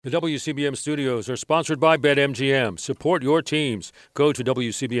The WCBM studios are sponsored by BetMGM. Support your teams. Go to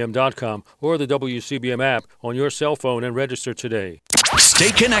WCBM.com or the WCBM app on your cell phone and register today. Stay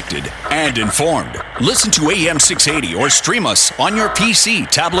connected and informed. Listen to AM 680 or stream us on your PC,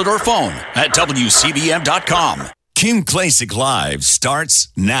 tablet, or phone at WCBM.com. Kim Klacik Live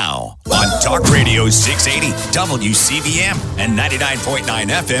starts now on Talk Radio 680, WCBM, and 99.9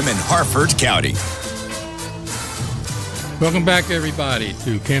 FM in Harford County. Welcome back, everybody,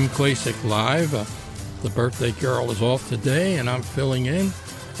 to Kim Klacik Live. The birthday girl is off today, and I'm filling in.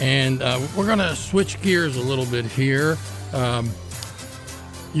 And we're going to switch gears a little bit here.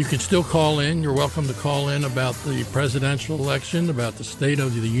 You can still call in. You're welcome to call in about the presidential election, about the State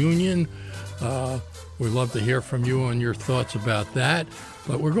of the Union. We'd love to hear from you on your thoughts about that.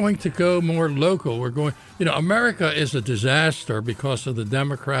 But we're going to go more local. America is a disaster because of the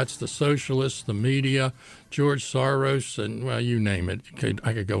Democrats, the socialists, the media, George Soros, and, well, you name it.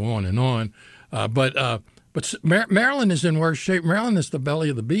 I could go on and on. But Maryland is in worse shape. Maryland is the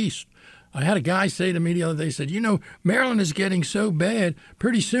belly of the beast. I had a guy say to me the other day, he said, Maryland is getting so bad,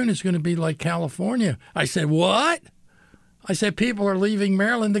 pretty soon it's going to be like California. I said, what? I said, people are leaving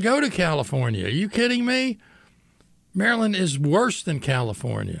Maryland to go to California. Are you kidding me? Maryland is worse than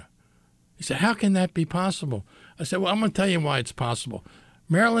California. He said, how can that be possible? I said, well, I'm going to tell you why it's possible.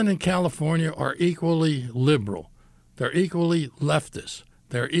 Maryland and California are equally liberal. They're equally leftist.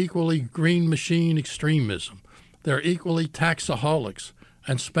 They're equally green machine extremism. They're equally taxaholics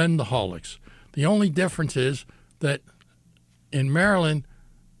and spendaholics. The only difference is that in Maryland,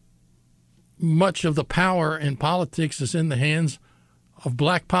 much of the power in politics is in the hands of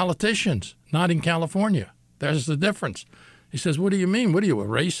black politicians, not in California. There's the difference. He says, what do you mean? What are you, a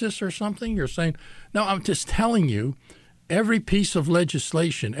racist or something? You're saying, no, I'm just telling you, every piece of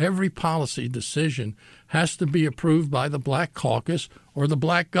legislation, every policy decision has to be approved by the black caucus or the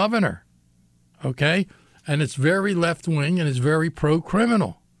black governor, okay? And it's very left-wing and it's very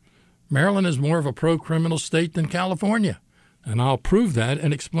pro-criminal. Maryland is more of a pro-criminal state than California, and I'll prove that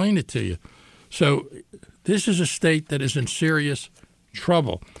and explain it to you. So this is a state that is in serious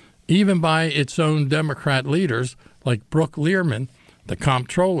trouble, even by its own Democrat leaders like Brooke Learman, the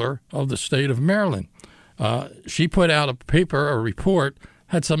comptroller of the state of Maryland. She put out a report,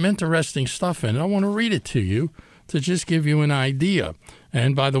 had some interesting stuff in it. I want to read it to you to just give you an idea.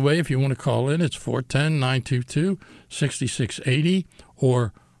 And by the way, if you want to call in, it's 410-922-6680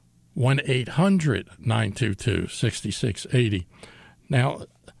 or 1-800-922-6680. Now,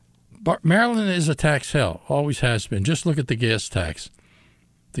 Maryland is a tax hell, always has been. Just look at the gas tax.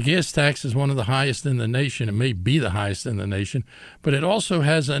 The gas tax is one of the highest in the nation. It may be the highest in the nation, but it also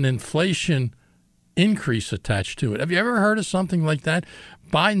has an inflation increase attached to it. Have you ever heard of something like that?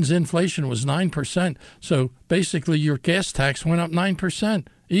 Biden's inflation was 9%. So basically your gas tax went up 9%,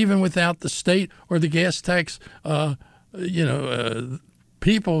 even without the state or the gas tax,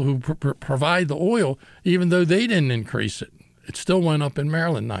 people who provide the oil, even though they didn't increase it. It still went up in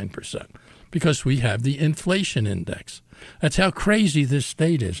Maryland 9% because we have the inflation index. That's how crazy this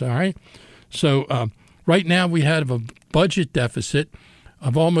state is, all right? So right now we have a budget deficit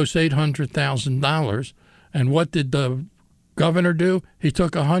of almost $800,000. And what did the governor do? He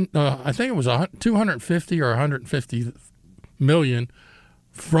took I think it was 250 or 150 million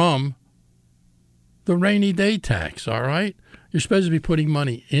from the rainy day tax, all right? You're supposed to be putting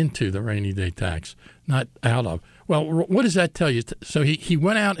money into the rainy day tax, not out of. Well, what does that tell you? So he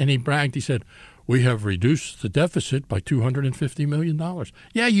went out and he bragged. He said, we have reduced the deficit by $250 million.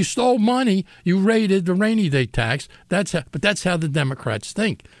 Yeah, you stole money. You raided the rainy day tax. But that's how the Democrats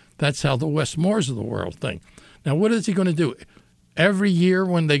think. That's how the Wes Moores of the world think. Now, what is he going to do? Every year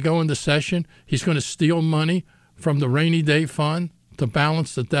when they go into session, he's going to steal money from the rainy day fund to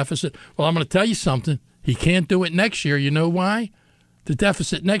balance the deficit. Well, I'm going to tell you something. He can't do it next year. You know why? The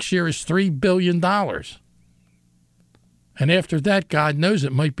deficit next year is $3 billion. And after that, God knows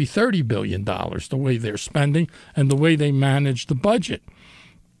it might be $30 billion, the way they're spending and the way they manage the budget.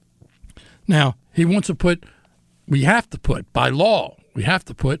 Now, he wants to by law, we have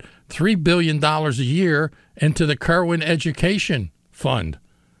to put $3 billion a year into the Kerwin Education Fund.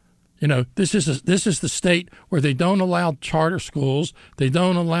 You know, this is the state where they don't allow charter schools. They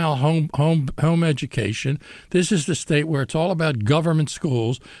don't allow home education. This is the state where it's all about government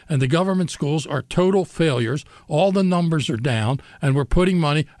schools, and the government schools are total failures. All the numbers are down, and we're putting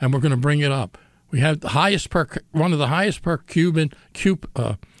money, and we're going to bring it up. We have one of the highest per Cuban.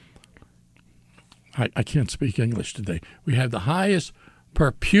 I can't speak English today. We have the highest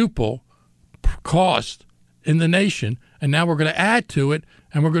per pupil cost in the nation, and now we're going to add to it,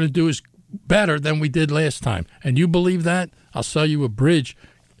 and we're going to do better than we did last time. And you believe that? I'll sell you a bridge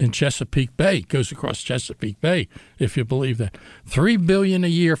in Chesapeake Bay. It goes across Chesapeake Bay, if you believe that. $3 billion a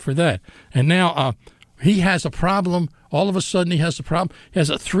year for that. And now he has a problem. All of a sudden, he has a problem. He has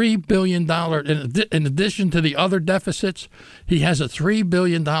a $3 billion, in addition to the other deficits, he has a $3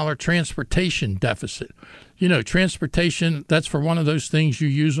 billion transportation deficit. You know, transportation, that's for one of those things you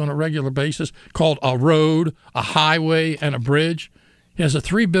use on a regular basis called a road, a highway, and a bridge. He has a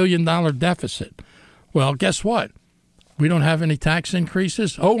 $3 billion deficit. Well, guess what? We don't have any tax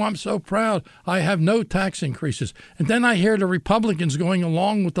increases. Oh, I'm so proud. I have no tax increases. And then I hear the Republicans going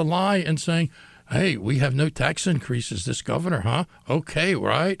along with the lie and saying, hey, we have no tax increases, this governor, huh? Okay,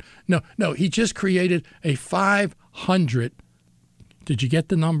 right? No, he just created a $500, did you get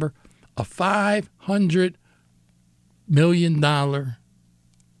the number? A $500 million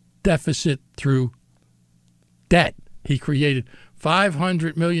deficit through debt. He created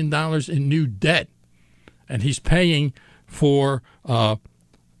 $500 million in new debt, and he's paying for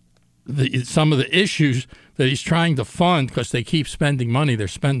some of the issues that he's trying to fund because they keep spending money. They're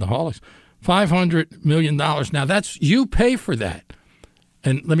spendaholics. $500 million. Now, that's you pay for that.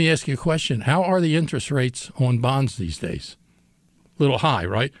 And let me ask you a question. How are the interest rates on bonds these days? A little high,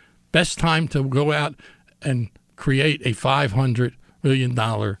 right? Best time to go out and create a $500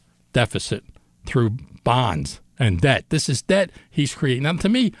 million deficit through bonds and debt. This is debt he's creating. Now, to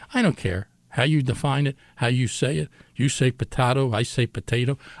me, I don't care how you define it, how you say it. You say potato, I say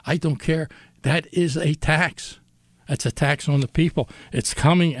potato. I don't care. That is a tax. That's a tax on the people. It's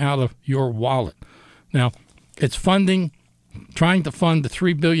coming out of your wallet. Now, it's trying to fund the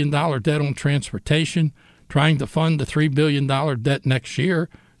 $3 billion debt on transportation, trying to fund the $3 billion debt next year,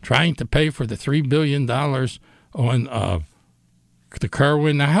 trying to pay for the $3 billion on the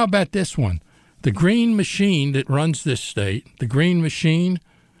Kerwin. Now, how about this one? The green machine that runs this state, the green machine,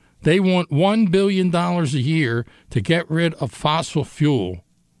 they want $1 billion a year to get rid of fossil fuel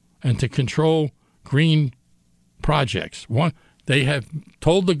and to control green projects. They have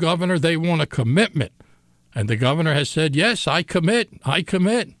told the governor they want a commitment, and the governor has said, yes, I commit.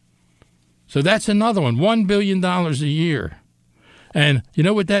 So that's another one, $1 billion a year. And you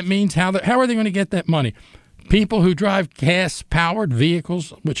know what that means? How are they going to get that money? People who drive gas-powered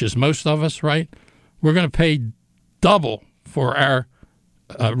vehicles, which is most of us, right? We're going to pay double for our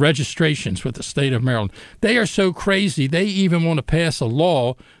registrations with the state of Maryland. They are so crazy, they even want to pass a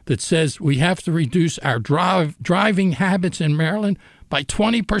law that says we have to reduce our driving habits in Maryland by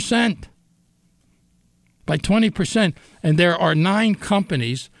 20%. By 20%. And there are 9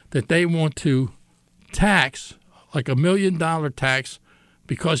 companies that they want to tax, like $1 million tax,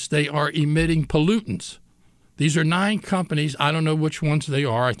 because they are emitting pollutants. These are 9 companies. I don't know which ones they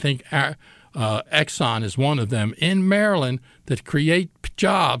are. I think Exxon is one of them in Maryland that create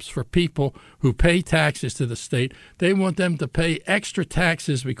jobs for people who pay taxes to the state. They want them to pay extra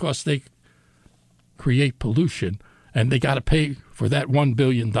taxes because they create pollution, and they got to pay for that $1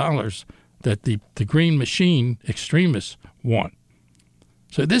 billion that the green machine extremists want.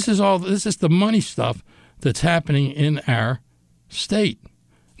 So this is the money stuff that's happening in our state.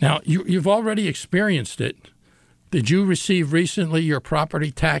 Now, you've already experienced it. Did you receive recently your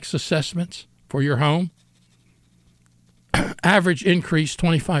property tax assessments for your home? Average increase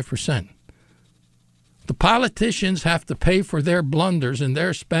 25%. The politicians have to pay for their blunders and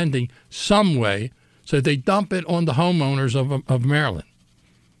their spending some way, so they dump it on the homeowners of Maryland.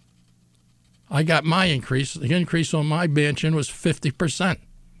 I got my increase. The increase on my mansion was 50%.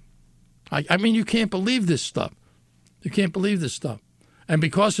 I mean, you can't believe this stuff. You can't believe this stuff. And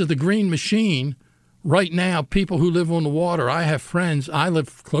because of the green machine, right now, people who live on the water, I have friends, I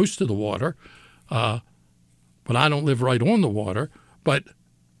live close to the water, but I don't live right on the water. But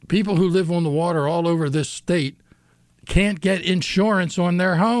people who live on the water all over this state can't get insurance on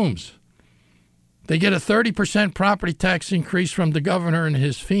their homes. They get a 30% property tax increase from the governor and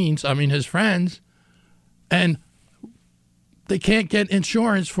his friends, and they can't get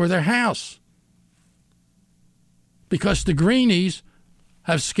insurance for their house because the greenies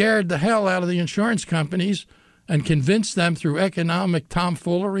have scared the hell out of the insurance companies and convinced them through economic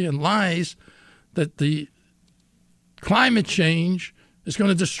tomfoolery and lies that the climate change is going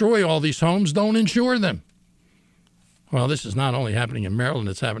to destroy all these homes. Don't insure them. Well, this is not only happening in Maryland,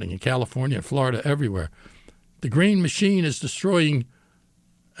 it's happening in California, Florida, everywhere. The green machine is destroying,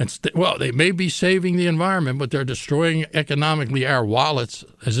 they may be saving the environment, but they're destroying economically our wallets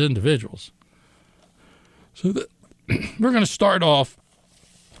as individuals. So we're going to start off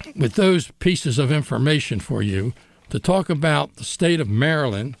with those pieces of information for you to talk about the state of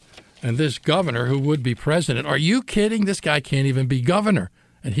Maryland and this governor who would be president. Are you kidding? This guy can't even be governor,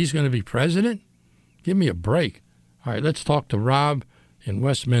 and he's going to be president? Give me a break. All right, let's talk to Rob in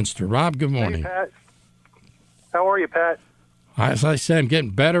Westminster. Rob, good morning. Hey, Pat. How are you, Pat? As I said, I'm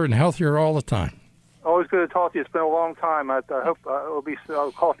getting better and healthier all the time. Always good to talk to you. It's been a long time. I hope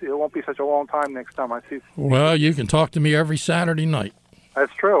I'll call you. It won't be such a long time next time I see you. Well, you can talk to me every Saturday night.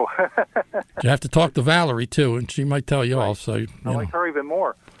 That's true. You have to talk to Valerie, too, and she might tell you all. So, I like her even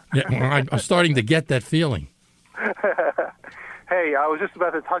more. Yeah, well, I'm starting to get that feeling. Hey, I was just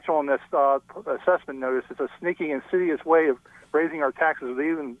about to touch on this assessment notice. It's a sneaky, insidious way of raising our taxes. They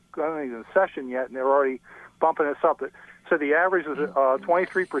even not even in session yet, and they're already bumping us up. So the average is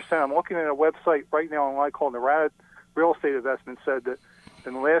 23%. I'm looking at a website right now online called Nevada Real Estate Investment. Said that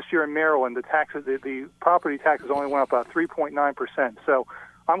in the last year in Maryland, the property taxes only went up about 3.9%. So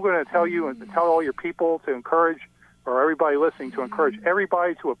I'm going to tell you and tell all your people to encourage, or everybody listening, to encourage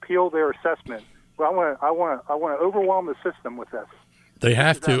everybody to appeal their assessment. Well, I want to overwhelm the system with this. They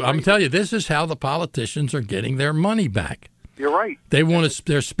have to. I'm telling you, this is how the politicians are getting their money back. You're right. They want to.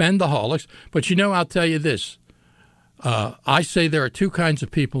 They're spendaholics. But I'll tell you this. I say there are two kinds of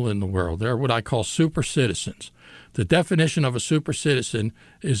people in the world. There are what I call super citizens. The definition of a super citizen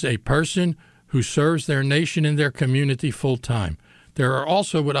is a person who serves their nation and their community full time. There are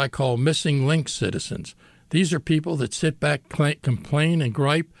also what I call missing link citizens. These are people that sit back, complain, and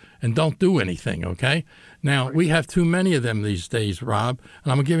gripe and don't do anything, okay? Now, we have too many of them these days, Rob,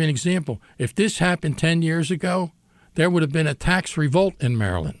 and I'm going to give you an example. If this happened 10 years ago, there would have been a tax revolt in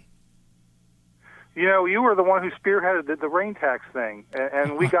Maryland. You know, you were the one who spearheaded the rain tax thing,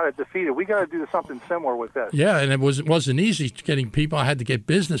 and we got it defeated. We got to do something similar with this. Yeah, and it wasn't easy getting people. I had to get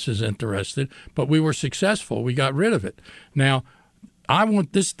businesses interested, but we were successful. We got rid of it. Now, I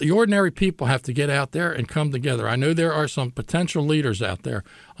want this. The ordinary people have to get out there and come together. I know there are some potential leaders out there.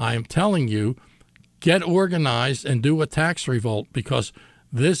 I am telling you, get organized and do a tax revolt, because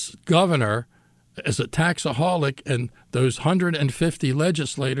this governor is a taxaholic, and those 150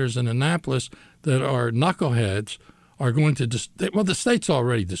 legislators in Annapolis that are knuckleheads are going to the state's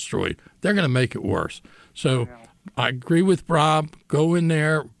already destroyed. They're going to make it worse. So I agree with Rob. Go in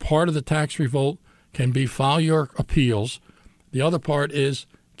there. Part of the tax revolt can be file your appeals. The other part is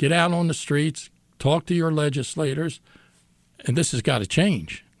get out on the streets, talk to your legislators, and this has got to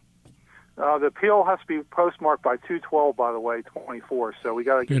change. The appeal has to be postmarked by 2/12, by the way, 24. So we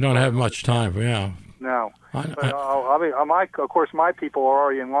got to. You don't have much time, yeah. No. Of course, my people are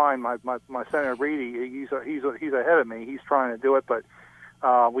already in line. My Senator Reedy, he's ahead of me. He's trying to do it, but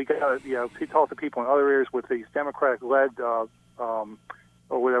we got to talk to people in other areas with these Democratic-led or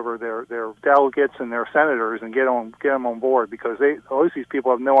whatever their delegates and their senators, and get them on board, because most of these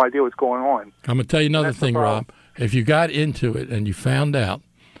people have no idea what's going on. I'm going to tell you another thing, Rob. If you got into it and you found out,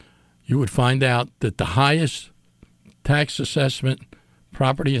 you would find out that the highest tax assessment,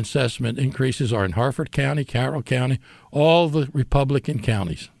 property assessment increases are in Harford County, Carroll County, all the Republican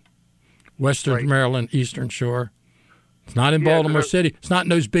counties, Western Maryland, Eastern Shore. It's not in Baltimore City. It's not in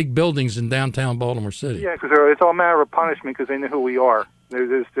those big buildings in downtown Baltimore City. Yeah, because it's all a matter of punishment, because they know who we are.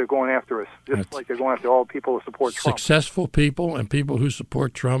 They're going after us, just like they're going after all the people who support Trump. Successful people and people who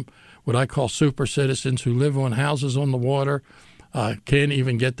support Trump, what I call super citizens who live on houses on the water, can't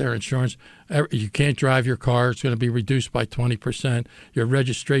even get their insurance. You can't drive your car. It's going to be reduced by 20%. Your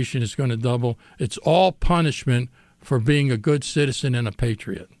registration is going to double. It's all punishment for being a good citizen and a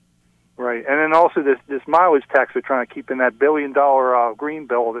patriot. Right. And then also this mileage tax they're trying to keep in that $1 billion green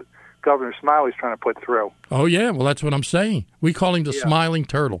bill that Governor Smiley's trying to put through. Oh, yeah. Well, that's what I'm saying. We call him the smiling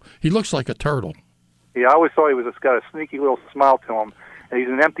turtle. He looks like a turtle. Yeah, I always thought he was got a sneaky little smile to him, and he's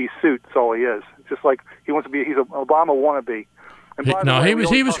an empty suit. That's all he is. Just like he wants to be. He's an Obama wannabe. No,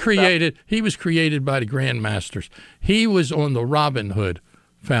 he was created. He was created by the Grandmasters. He was on the Robin Hood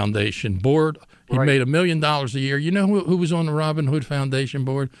Foundation board. He made $1 million a year. You know who was on the Robin Hood Foundation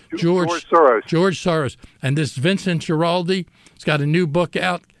board? George Soros. George Soros. And this Vincent Giraldi has got a new book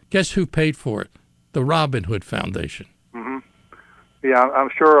out. Guess who paid for it? The Robin Hood Foundation. Mm-hmm. Yeah, I'm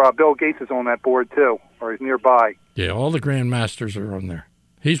sure Bill Gates is on that board too, or he's nearby. Yeah, all the Grandmasters are on there.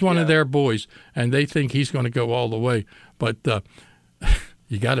 He's one of their boys, and they think he's going to go all the way. But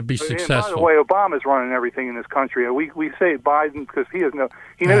you got to be successful. And by the way, Obama's running everything in this country. We say Biden because he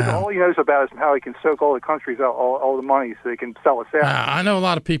knows all he knows about is how he can soak all the countries out all the money so they can sell us out. I know a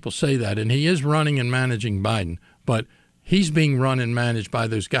lot of people say that, and he is running and managing Biden, but he's being run and managed by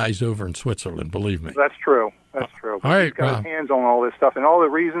those guys over in Switzerland. Believe me. That's true. That's true. All right, he's got his hands on all this stuff, and all the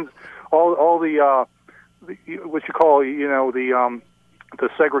reasons, all the what you call the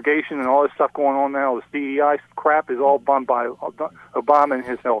segregation and all this stuff going on now, this DEI crap is all done by Obama and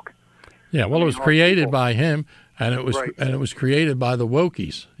his ilk. Yeah, well, it was created by him. And it was Right. and it was created by the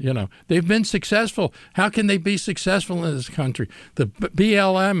wokies. You know, they've been successful. How can they be successful in this country? The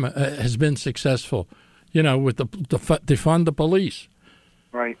BLM has been successful. You know, with the defund the police.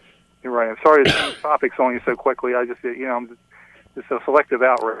 Right. You're right. I'm sorry to change topics on you so quickly. I just, it's a selective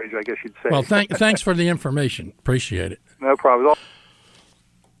outrage, I guess you'd say. Well, thanks for the information. Appreciate it. No problem.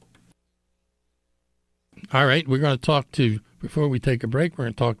 All right, we're going to talk before we take a break, we're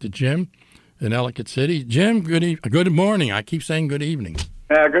going to talk to Jim in Ellicott City. Jim, good morning. I keep saying good evening.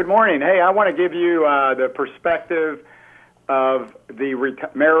 Good morning. Hey, I want to give you the perspective of the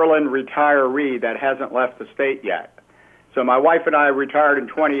Maryland retiree that hasn't left the state yet. So my wife and I retired in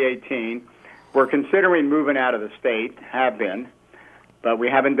 2018. We're considering moving out of the state, have been, but we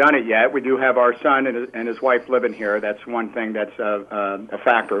haven't done it yet. We do have our son and his wife living here. That's one thing that's a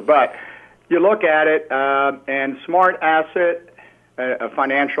factor. But you look at it, and Smart Asset, a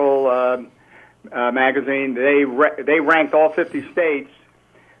financial magazine, they ranked all 50 states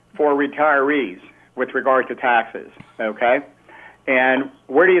for retirees with regard to taxes, okay? And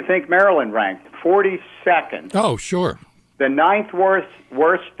where do you think Maryland ranked? 42nd. Oh, sure. The ninth worst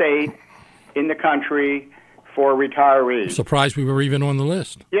state in the country for retirees. I'm surprised we were even on the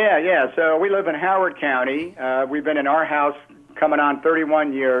list. Yeah. So we live in Howard County. We've been in our house coming on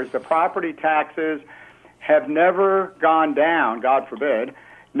 31 years. The property taxes have never gone down, God forbid,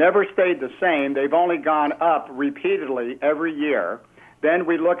 never stayed the same. They've only gone up repeatedly every year. Then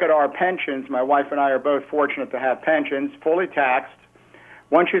we look at our pensions. My wife and I are both fortunate to have pensions, fully taxed.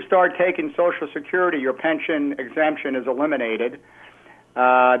 Once you start taking Social Security, your pension exemption is eliminated.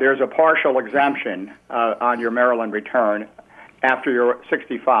 There's a partial exemption on your Maryland return after you're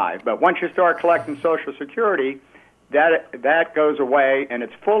 65. But once you start collecting Social Security, that goes away, and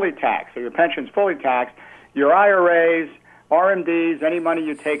it's fully taxed. So your pension's fully taxed. Your IRAs, RMDs, any money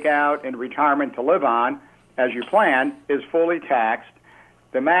you take out in retirement to live on, as you plan, is fully taxed.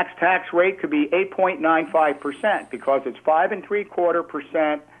 The max tax rate could be 8.95% because it's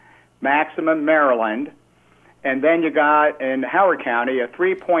 5.75% maximum Maryland. And then you got in Howard County a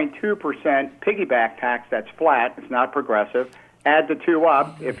 3.2% piggyback tax that's flat. It's not progressive. Add the two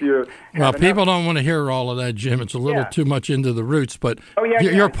up if you. Well, people don't want to hear all of that, Jim. It's a little too much into the roots. But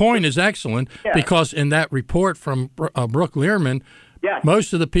your point is excellent because in that report from Brooke Learman,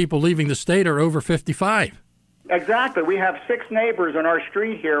 most of the people leaving the state are over 55. Exactly. We have 6 neighbors on our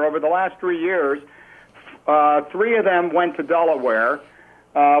street here over the last 3 years. 3 of them went to Delaware.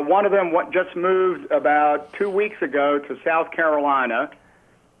 One of them just moved about 2 weeks ago to South Carolina.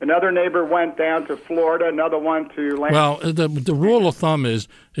 Another neighbor went down to Florida. Another one to Well, the rule of thumb is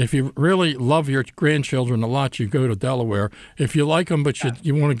if you really love your grandchildren a lot, you go to Delaware. If you like them but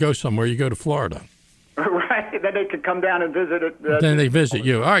you want to go somewhere, you go to Florida. Right. Then they could come down and visit it. Then they visit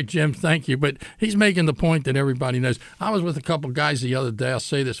you. All right, Jim, thank you. But he's making the point that everybody knows. I was with a couple guys the other day. I'll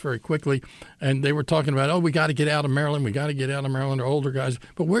say this very quickly. And they were talking about, we got to get out of Maryland. We got to get out of Maryland. They're older guys.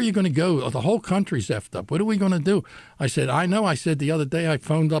 But where are you going to go? The whole country's effed up. What are we going to do? I said, I know. I said the other day I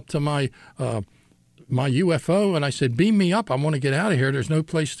phoned up to my UFO, and I said, beam me up. I want to get out of here. There's no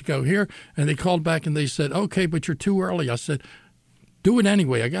place to go here. And they called back and they said, okay, but you're too early. I said, do it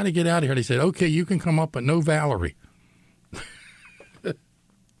anyway. I got to get out of here. They said, okay, you can come up, but no Valerie.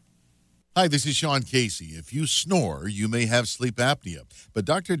 Hi, this is Sean Casey. If you snore, you may have sleep apnea. But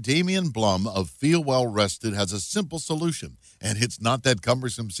Dr. Damian Blum of Feel Well Rested has a simple solution, and it's not that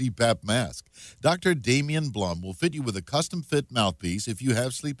cumbersome CPAP mask. Dr. Damian Blum will fit you with a custom-fit mouthpiece if you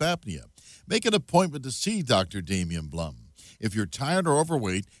have sleep apnea. Make an appointment to see Dr. Damian Blum. If you're tired or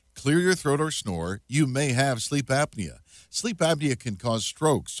overweight, clear your throat or snore, you may have sleep apnea. Sleep apnea can cause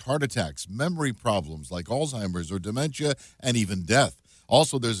strokes, heart attacks, memory problems like Alzheimer's or dementia, and even death.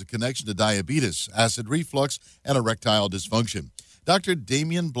 Also, there's a connection to diabetes, acid reflux, and erectile dysfunction. Dr.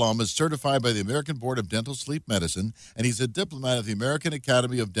 Damian Blum is certified by the American Board of Dental Sleep Medicine, and he's a diplomat of the American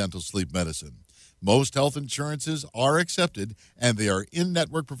Academy of Dental Sleep Medicine. Most health insurances are accepted, and they are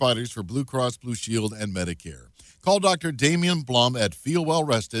in-network providers for Blue Cross Blue Shield and Medicare. Call Dr. Damian Blum at Feel Well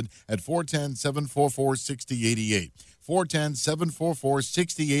Rested at 410-744-6088.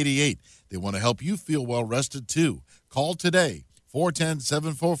 410-744-6088. They want to help you feel well rested, too. Call today.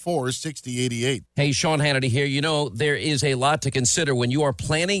 410-744-6088. Hey, Sean Hannity here. You know, there is a lot to consider when you are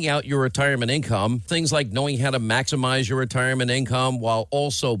planning out your retirement income. Things like knowing how to maximize your retirement income while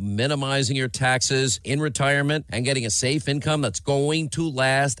also minimizing your taxes in retirement and getting a safe income that's going to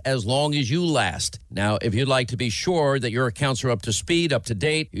last as long as you last. Now, if you'd like to be sure that your accounts are up to speed, up to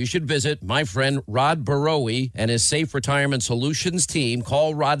date, you should visit my friend Rod Barowie and his Safe Retirement Solutions team.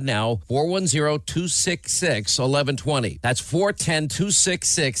 Call Rod now, 410-266-1120. That's 410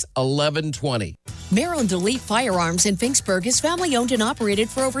 410-266-1120. Maryland Elite Firearms in Finksburg is family-owned and operated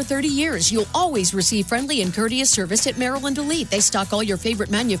for over 30 years. You'll always receive friendly and courteous service at Maryland Elite. They stock all your favorite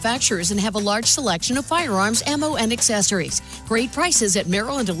manufacturers and have a large selection of firearms, ammo, and accessories. Great prices at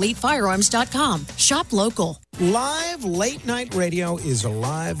MarylandEliteFirearms.com. Shop local. Live late night radio is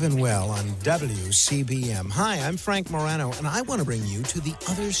alive and well on WCBM. Hi, I'm Frank Morano, and I want to bring you to the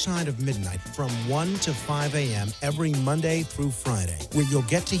other side of midnight from 1 to 5 a.m. every Monday through Friday, where you'll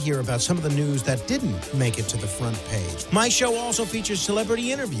get to hear about some of the news that didn't make it to the front page. My show also features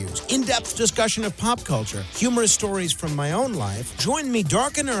celebrity interviews, in-depth discussion of pop culture, humorous stories from my own life. Join me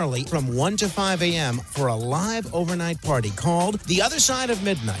dark and early from 1 to 5 a.m. for a live overnight party called The Other Side of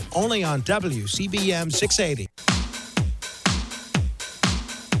Midnight, only on WCBM 680.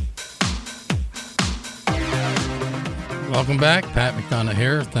 Welcome back. Pat McDonough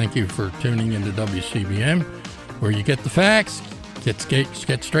here. Thank you for tuning into WCBM, where you get the facts, get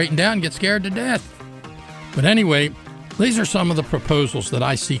straightened down, get scared to death. But anyway, these are some of the proposals that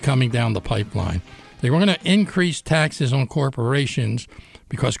I see coming down the pipeline. They were going to increase taxes on corporations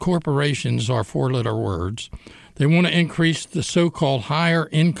because corporations are four-letter words. They want to increase the so-called higher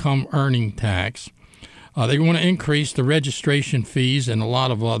income earning tax. They want to increase the registration fees and a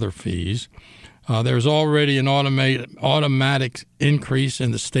lot of other fees. There's already an automatic increase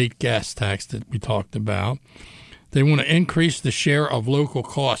in the state gas tax that we talked about. They want to increase the share of local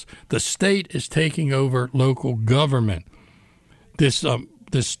costs. The state is taking over local government. This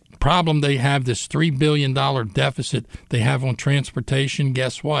problem they have, this $3 billion deficit they have on transportation,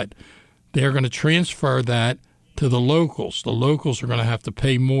 guess what? They're going to transfer that to the locals. The locals are going to have to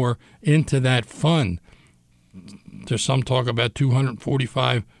pay more into that fund. There's some talk about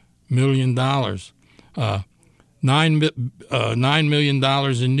 $245 million. $9 million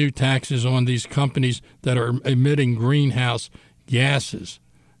in new taxes on these companies that are emitting greenhouse gases.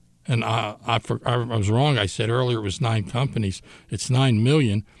 And I was wrong. I said earlier it was 9 companies. It's 9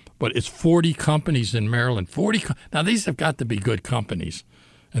 million, but it's 40 companies in Maryland. Now, these have got to be good companies,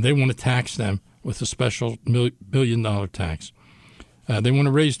 and they want to tax them with a special $1 billion tax. They want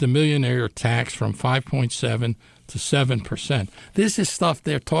to raise the millionaire tax from 5.7 to 7%. This is stuff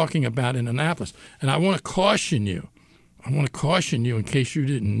they're talking about in Annapolis. And I want to caution you, in case you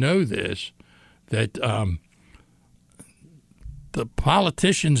didn't know this, that the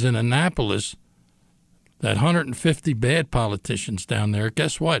politicians in Annapolis, that 150 bad politicians down there,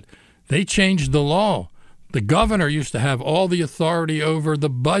 guess what? They changed the law. The governor used to have all the authority over the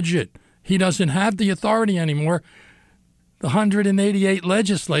budget. He doesn't have the authority anymore. The 188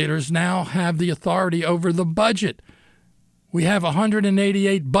 legislators now have the authority over the budget. We have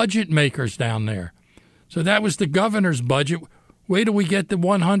 188 budget makers down there. So that was the governor's budget. Wait till we get the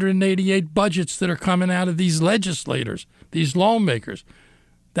 188 budgets that are coming out of these legislators, these lawmakers.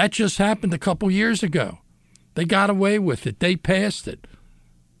 That just happened a couple years ago. They got away with it. They passed it.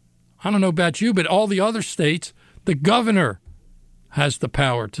 I don't know about you, but all the other states, the governor has the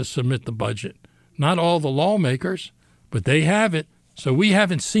power to submit the budget. Not all the lawmakers. But they have it, so we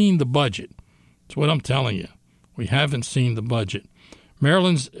haven't seen the budget. That's what I'm telling you. We haven't seen the budget.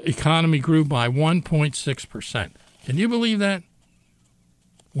 Maryland's economy grew by 1.6%. Can you believe that?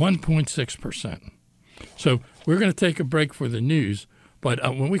 1.6%. So we're going to take a break for the news, but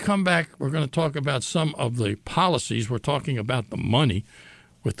when we come back, we're going to talk about some of the policies. We're talking about the money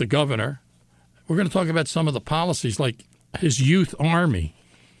with the governor. We're going to talk about some of the policies like his youth army.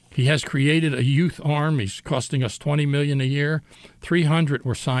 He has created a youth army costing us $20 million a year. 300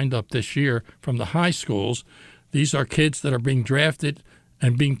 were signed up this year from the high schools. These are kids that are being drafted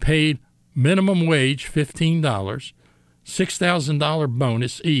and being paid minimum wage, $15, $6,000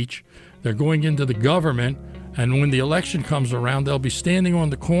 bonus each. They're going into the government, and when the election comes around, they'll be standing on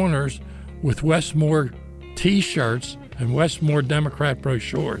the corners with Westmore T-shirts and Westmore Democrat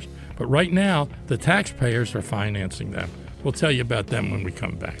brochures. But right now, the taxpayers are financing them. We'll tell you about them when we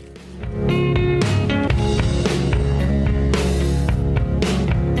come back.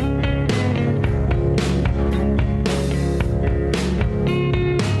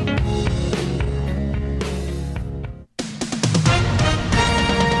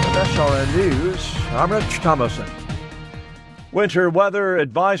 SRN News, I'm Rich Thomason. Winter weather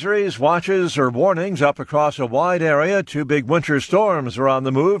advisories, watches, or warnings up across a wide area. 2 big winter storms are on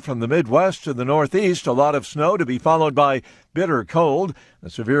the move from the Midwest to the Northeast. A lot of snow to be followed by bitter cold. The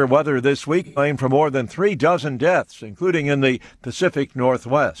severe weather this week claimed for more than 3 dozen deaths, including in the Pacific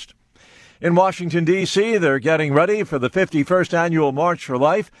Northwest. In Washington, D.C., they're getting ready for the 51st annual March for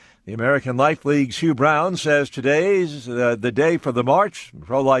Life. The American Life League's Hugh Brown says today's the day for the march. The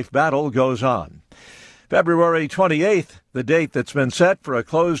pro-life battle goes on. February 28th, the date that's been set for a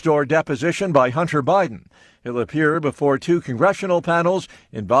closed-door deposition by Hunter Biden. He'll appear before two congressional panels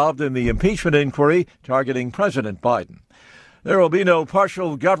involved in the impeachment inquiry targeting President Biden. There will be no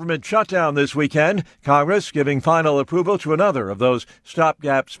partial government shutdown this weekend, Congress giving final approval to another of those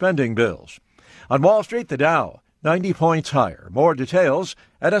stopgap spending bills. On Wall Street, the Dow, 90 points higher. More details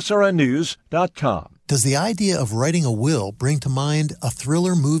at srnnews.com. Does the idea of writing a will bring to mind a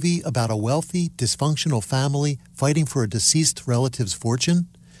thriller movie about a wealthy, dysfunctional family fighting for a deceased relative's fortune?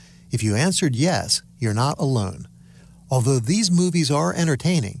 If you answered yes, you're not alone. Although these movies are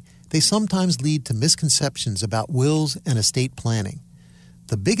entertaining, they sometimes lead to misconceptions about wills and estate planning.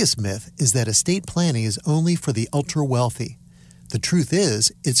 The biggest myth is that estate planning is only for the ultra-wealthy. The truth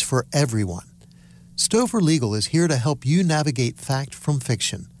is, it's for everyone. Stover Legal is here to help you navigate fact from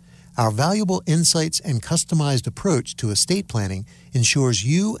fiction. Our valuable insights and customized approach to estate planning ensures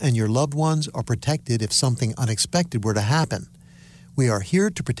you and your loved ones are protected if something unexpected were to happen. We are here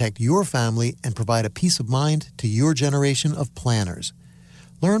to protect your family and provide a peace of mind to your generation of planners.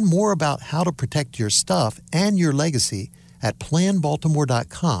 Learn more about how to protect your stuff and your legacy at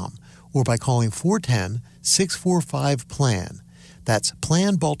planbaltimore.com or by calling 410-645-PLAN. That's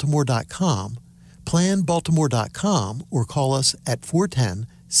planbaltimore.com, planbaltimore.com, or call us at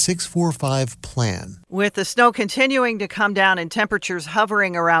 410-645-PLAN. With the snow continuing to come down and temperatures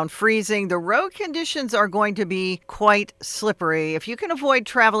hovering around freezing, the road conditions are going to be quite slippery. If you can avoid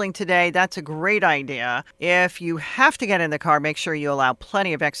traveling today, that's a great idea. If you have to get in the car, make sure you allow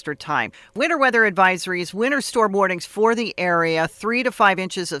plenty of extra time. Winter weather advisories, winter storm warnings for the area, 3 to 5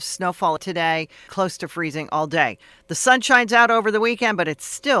 inches of snowfall today, close to freezing all day. The sun shines out over the weekend, but it's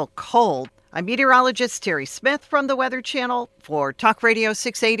still cold. I'm meteorologist Terry Smith from the Weather Channel for Talk Radio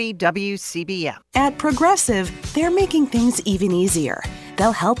 680 WCBM. At Progressive, they're making things even easier.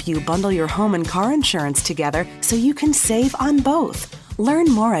 They'll help you bundle your home and car insurance together so you can save on both. Learn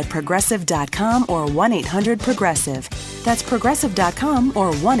more at Progressive.com or 1-800-PROGRESSIVE. That's Progressive.com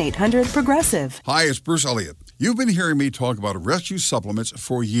or 1-800-PROGRESSIVE. Hi, it's Bruce Elliott. You've been hearing me talk about Rescue supplements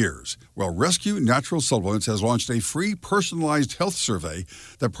for years. Well, Rescue Natural Supplements has launched a free personalized health survey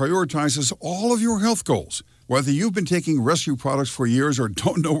that prioritizes all of your health goals. Whether you've been taking Rescue products for years or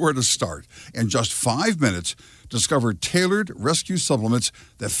don't know where to start, in just 5 minutes, discover tailored Rescue supplements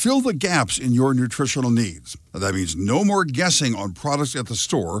that fill the gaps in your nutritional needs. Now, that means no more guessing on products at the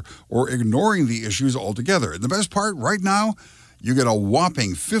store or ignoring the issues altogether. And the best part, right now, you get a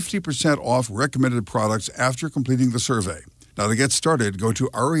whopping 50% off recommended products after completing the survey. Now, to get started, go to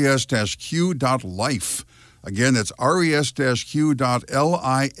res-q.life. Again, that's res-q.life,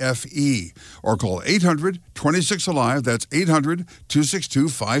 or call 800-26-ALIVE, that's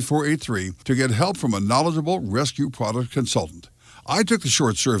 800-262-5483, to get help from a knowledgeable Rescue product consultant. I took the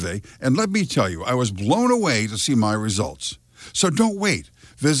short survey, and let me tell you, I was blown away to see my results. So don't wait.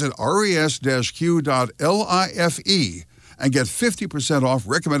 Visit res-q.life and get 50% off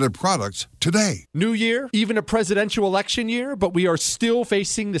recommended products today. New year, even a presidential election year, but we are still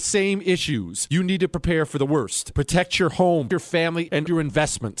facing the same issues. You need to prepare for the worst. Protect your home, your family, and your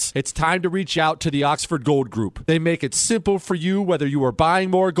investments. It's time to reach out to the Oxford Gold Group. They make it simple for you whether you are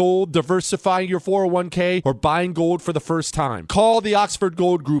buying more gold, diversifying your 401k, or buying gold for the first time. Call the Oxford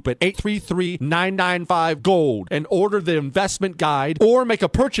Gold Group at 833-995-GOLD and order the investment guide, or make a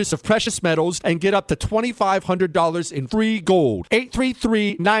purchase of precious metals and get up to $2,500 in free gold.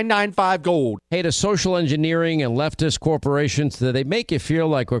 833-995-GOLD. Hey, to social engineering and leftist corporations, do they make you feel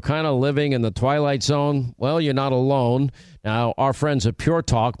like we're kind of living in the twilight zone? Well, you're not alone. Now, our friends at Pure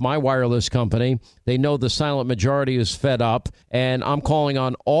Talk, my wireless company, they know the silent majority is fed up, and I'm calling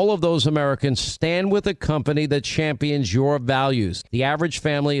on all of those Americans, stand with a company that champions your values. The average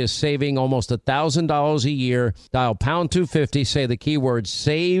family is saving almost $1,000 a year. Dial pound 250, say the keyword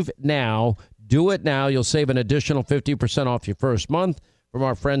SAVE NOW. Do it now. You'll save an additional 50% off your first month from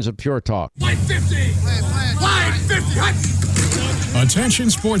our friends at Pure Talk. 550! 550! Attention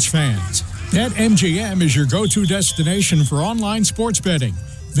sports fans. BetMGM is your go-to destination for online sports betting.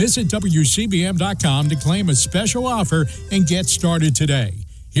 Visit WCBM.com to claim a special offer and get started today.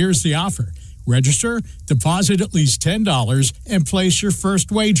 Here's the offer. Register, deposit at least $10, and place your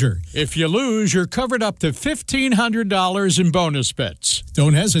first wager. If you lose, you're covered up to $1,500 in bonus bets.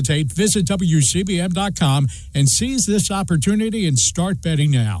 Don't hesitate. Visit WCBM.com and seize this opportunity and start betting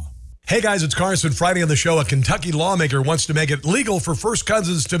now. Hey guys, it's Carson. Friday on the show, a Kentucky lawmaker wants to make it legal for first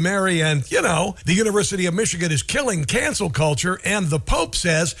cousins to marry, and, you know, the University of Michigan is killing cancel culture, and the Pope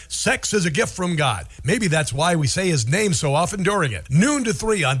says sex is a gift from God. Maybe that's why we say his name so often during it. Noon to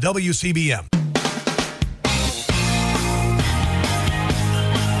 3 on WCBM.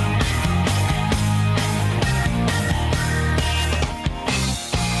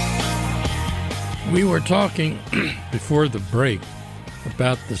 We were talking before the break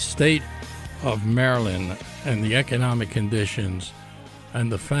about the state of Maryland and the economic conditions and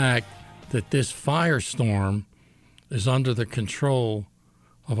the fact that this firestorm is under the control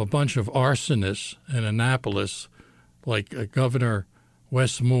of a bunch of arsonists in Annapolis, like Governor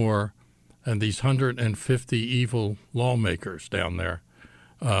Wes Moore and these 150 evil lawmakers down there.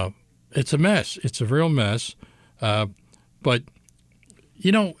 It's a mess. It's a real mess. But,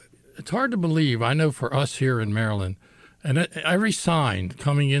 you know, it's hard to believe. I know for us here in Maryland, and every sign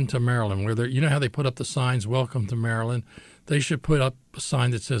coming into Maryland, where you know how they put up the signs, "Welcome to Maryland," they should put up a sign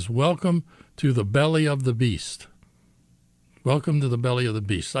that says, "Welcome to the belly of the beast." Welcome to the belly of the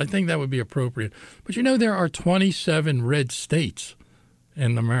beast. I think that would be appropriate. But you know, there are 27 red states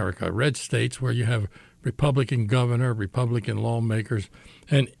in America, red states where you have Republican governor, Republican lawmakers.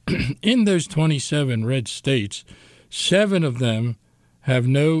 And in those 27 red states, 7 of them have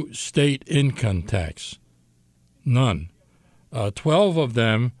no state income tax. None. 12 of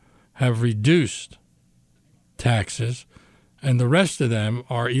them have reduced taxes, and the rest of them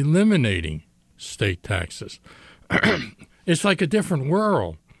are eliminating state taxes. It's like a different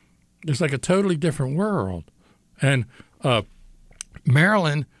world. It's like a totally different world. And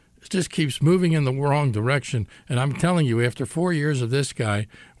Maryland just keeps moving in the wrong direction. And I'm telling you, after 4 years of this guy,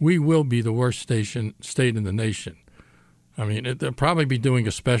 we will be the worst state in the nation. I mean, they'll probably be doing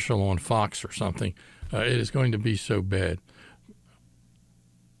a special on Fox or something. It is going to be so bad.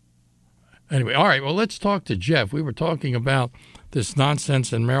 Anyway, all right, well, let's talk to Jeff. We were talking about this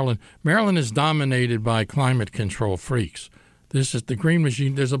nonsense in Maryland. Maryland is dominated by climate control freaks. This is the green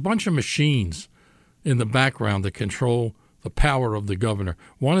machine. There's a bunch of machines in the background that control the power of the governor.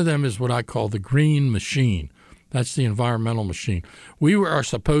 One of them is what I call the green machine. That's the environmental machine. We are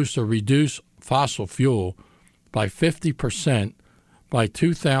supposed to reduce fossil fuel by 50% by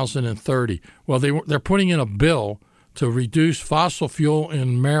 2030. Well, they're putting in a bill to reduce fossil fuel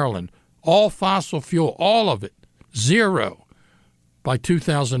in Maryland. All fossil fuel, all of it, zero by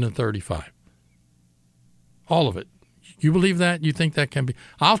 2035. All of it. You believe that? You think that can be?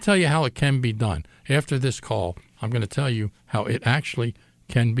 I'll tell you how it can be done. After this call, I'm going to tell you how it actually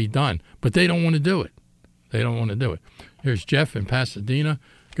can be done. But they don't want to do it. They don't want to do it. Here's Jeff in Pasadena.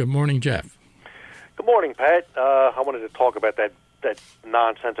 Good morning, Jeff. Good morning, Pat. I wanted to talk about that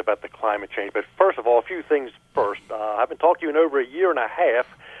nonsense about the climate change. But first of all, a few things first. I've been talking to you in over a year and a half.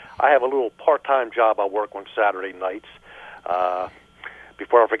 I have a little part-time job. I work on Saturday nights.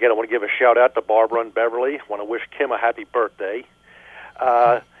 Before I forget, I want to give a shout-out to Barbara and Beverly. I want to wish Kim a happy birthday.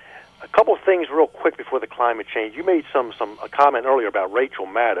 A couple of things real quick before the climate change. You made a comment earlier about Rachel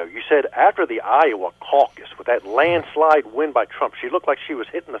Maddow. You said after the Iowa caucus, with that landslide win by Trump, she looked like she was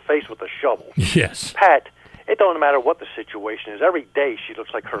hit in the face with a shovel. Yes. Pat, it don't matter what the situation is. Every day she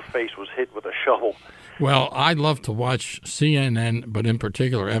looks like her face was hit with a shovel. Well, I love to watch CNN, but in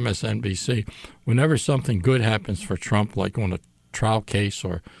particular MSNBC. Whenever something good happens for Trump, like on a trial case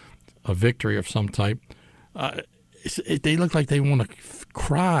or a victory of some type, they look like they want to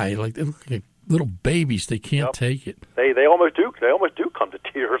cry. Like they look like little babies. They can't take it. They almost do. They almost do come to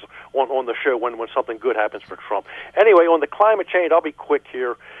tears on the show when something good happens for Trump. Anyway, on the climate change, I'll be quick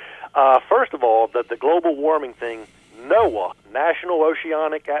here. First of all, the global warming thing, NOAA, National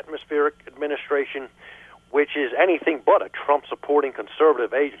Oceanic Atmospheric Administration, which is anything but a Trump-supporting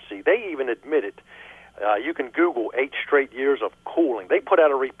conservative agency, they even admitted, you can Google 8 straight years of cooling. They put out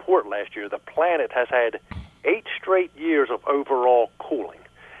a report last year. The planet has had 8 straight years of overall cooling.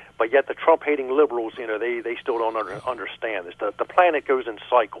 But yet the Trump-hating liberals, they still don't understand this. The planet goes in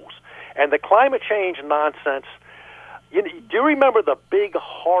cycles. And the climate change nonsense, do you remember the big,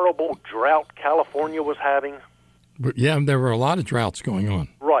 horrible drought California was having? Yeah, there were a lot of droughts going on.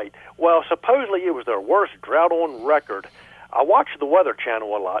 Right. Well, supposedly it was their worst drought on record. I watched the Weather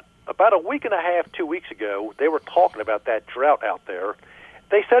Channel a lot. About a week and a half, 2 weeks ago, they were talking about that drought out there.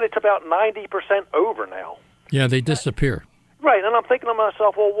 They said it's about 90% over now. Yeah, they disappear. Right, and I'm thinking to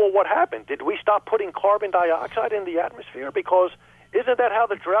myself, well, what happened? Did we stop putting carbon dioxide in the atmosphere? Because isn't that how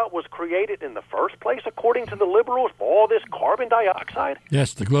the drought was created in the first place, according to the liberals, all this carbon dioxide?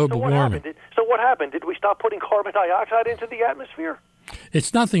 Yes, the global warming. So what happened? Did we stop putting carbon dioxide into the atmosphere?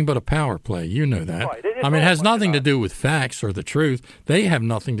 It's nothing but a power play. You know that. Right. It has nothing to do with facts or the truth. They have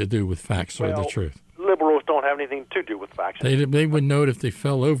nothing to do with facts or the truth. Liberals don't have anything to do with facts. They would know it if they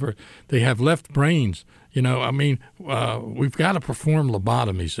fell over. They have left brains. We've got to perform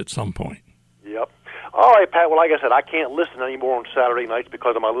lobotomies at some point. Yep. All right, Pat. Well, like I said, I can't listen anymore on Saturday nights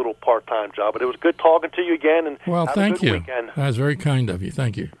because of my little part-time job. But it was good talking to you again. And thank you. Weekend. That was very kind of you.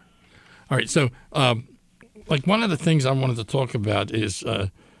 Thank you. All right. So, one of the things I wanted to talk about is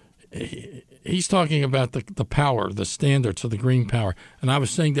he's talking about the power, the standards of the green power. And I was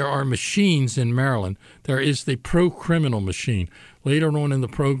saying there are machines in Maryland. There is the pro-criminal machine. Later on in the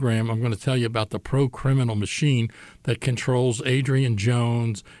program, I'm going to tell you about the pro-criminal machine that controls Adrian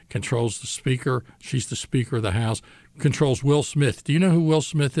Jones, controls the Speaker. She's the Speaker of the House, controls Will Smith. Do you know who Will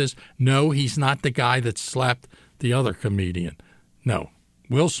Smith is? No, he's not the guy that slapped the other comedian. No.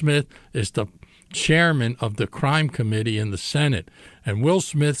 Will Smith is the chairman of the crime committee in the Senate. And Will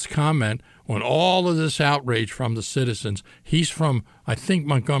Smith's comment on all of this outrage from the citizens, he's from, I think,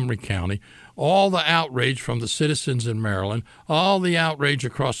 Montgomery County, all the outrage from the citizens in Maryland, all the outrage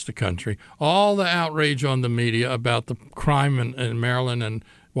across the country, all the outrage on the media about the crime in Maryland and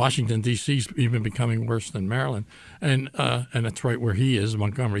Washington, D.C. is even becoming worse than Maryland. And that's right where he is,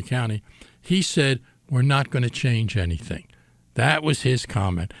 Montgomery County. He said, we're not going to change anything. That was his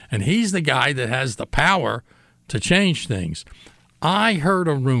comment. And he's the guy that has the power to change things. I heard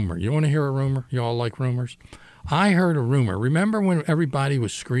a rumor. You want to hear a rumor? You all like rumors? I heard a rumor. Remember when everybody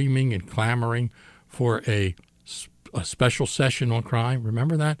was screaming and clamoring for a special session on crime?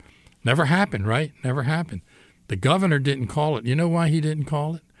 Remember that? Never happened, right? Never happened. The governor didn't call it. You know why he didn't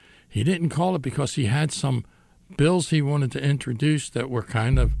call it? He didn't call it because he had some bills he wanted to introduce that were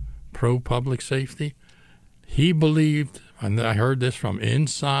kind of pro-public safety. He believed, and I heard this from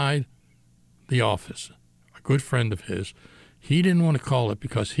inside the office, a good friend of his, he didn't want to call it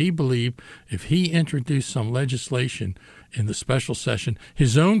because he believed if he introduced some legislation in the special session,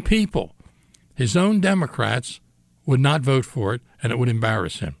 his own people, his own Democrats would not vote for it, and it would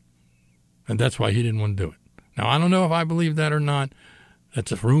embarrass him. And that's why he didn't want to do it. Now, I don't know if I believe that or not.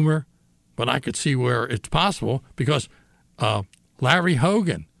 That's a rumor, but I could see where it's possible because Larry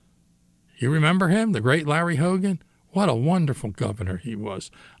Hogan, you remember him, the great Larry Hogan? What a wonderful governor he was.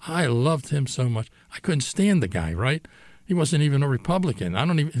 I loved him so much. I couldn't stand the guy, right? He wasn't even a Republican. I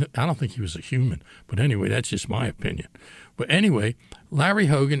don't think he was a human. But anyway, that's just my opinion. But anyway, Larry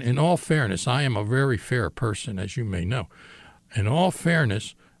Hogan, in all fairness, I am a very fair person, as you may know. In all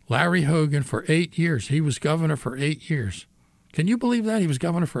fairness, Larry Hogan for 8 years, he was governor for 8 years. Can you believe that? He was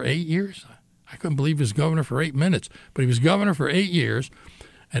governor for 8 years? I couldn't believe he was governor for 8 minutes. But he was governor for 8 years,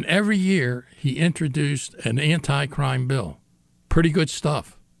 and every year he introduced an anti-crime bill. Pretty good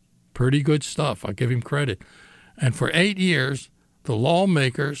stuff. Pretty good stuff. I'll give him credit. And for 8 years, the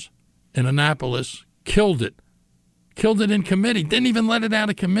lawmakers in Annapolis killed it. Killed it in committee. Didn't even let it out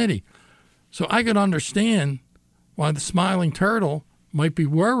of committee. So I could understand why the Smiling Turtle might be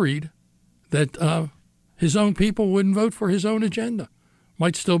worried that his own people wouldn't vote for his own agenda.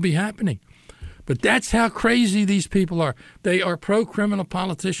 Might still be happening. But that's how crazy these people are. They are pro-criminal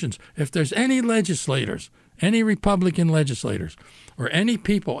politicians. If there's any legislators, any Republican legislators, or any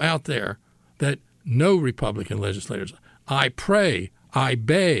people out there that know Republican legislators, I pray, I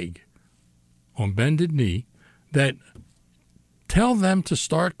beg, on bended knee, that tell them to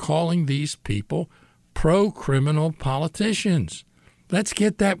start calling these people pro-criminal politicians. Let's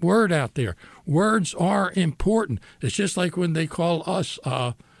get that word out there. Words are important. It's just like when they call us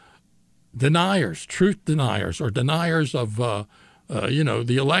deniers, truth deniers, or deniers of, the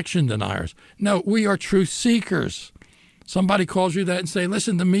election deniers. No, we are truth seekers. Somebody calls you that and say,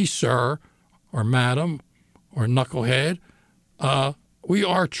 listen to me, sir, or madam, or knucklehead. We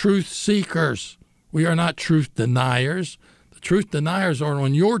are truth seekers. We are not truth deniers. The truth deniers are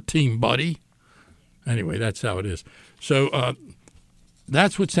on your team, buddy. Anyway, that's how it is. So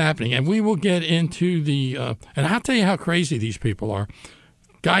that's what's happening. And we will get into the and I'll tell you how crazy these people are.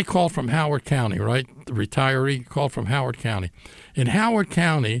 Guy called from Howard County, right? The retiree called from Howard County. In Howard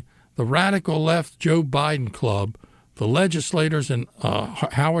County, the radical left Joe Biden club, the legislators in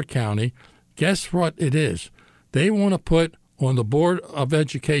Howard County, guess what it is? They want to put on the Board of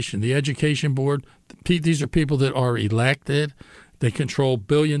Education, the Education Board, these are people that are elected. They control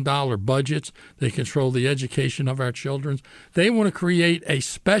billion-dollar budgets. They control the education of our children. They want to create a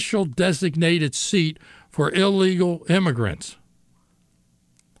special designated seat for illegal immigrants.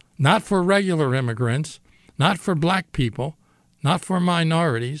 Not for regular immigrants, not for black people, not for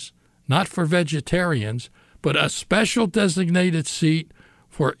minorities, not for vegetarians, but a special designated seat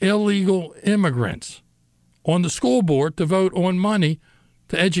for illegal immigrants on the school board to vote on money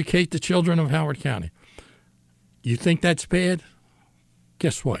to educate the children of Howard County. You think that's bad?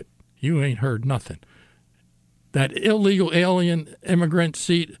 Guess what? You ain't heard nothing. That illegal alien immigrant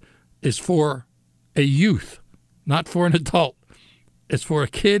seat is for a youth, not for an adult. It's for a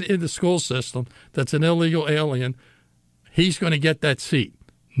kid in the school system that's an illegal alien. He's going to get that seat.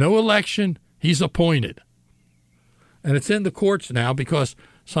 No election. He's appointed. And it's in the courts now because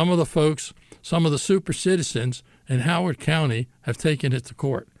some of the folks, some of the super citizens in Howard County have taken it to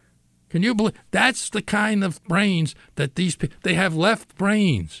court. Can you believe that's the kind of brains that these people, they have left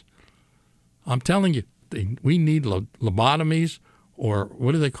brains. I'm telling you, we need lobotomies, or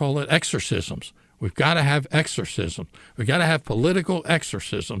what do they call it? Exorcisms. We've got to have exorcisms. We've got to have political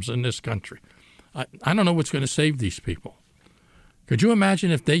exorcisms in this country. I don't know what's going to save these people. Could you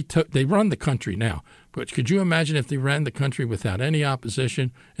imagine if they run the country now, but could you imagine if they ran the country without any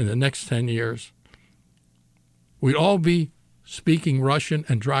opposition in the next 10 years? We'd all be speaking Russian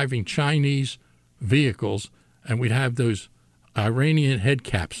and driving Chinese vehicles, and we'd have those Iranian head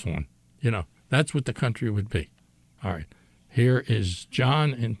caps on. You know, that's what the country would be. All right. Here is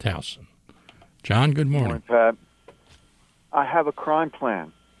John in Towson. John, good morning. Good morning, Pat. I have a crime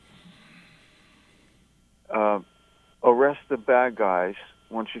plan. Arrest the bad guys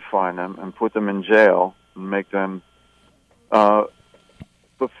once you find them and put them in jail and make them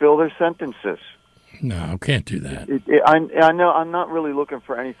fulfill their sentences. No, can't do that. I know I'm not really looking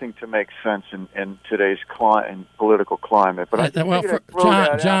for anything to make sense in today's political climate. But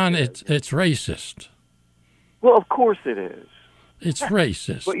John, it's racist. Well, of course it is. It's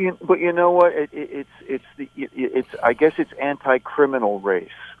racist. But you know what? It's I guess it's anti-criminal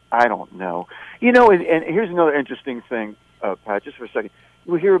race. I don't know. You know, and here's another interesting thing, Pat. Just for a second,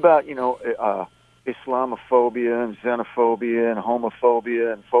 we hear about Islamophobia and xenophobia and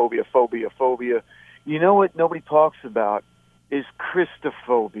homophobia and phobia. You know what nobody talks about is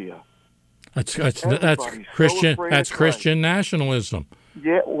Christophobia. That's Christian. That's Christian nationalism.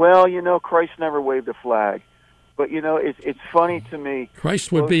 Yeah. Well, you know, Christ never waved a flag. But, you know, it's funny to me.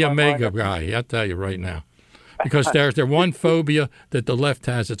 Christ would be a mega guy, I'll tell you right now. Because there's one phobia that the left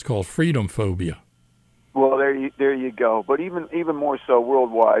has. It's called freedom phobia. Well, there you go. But even more so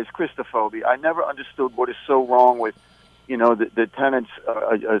worldwide, Christophobia. I never understood what is so wrong with, you know, the tenets,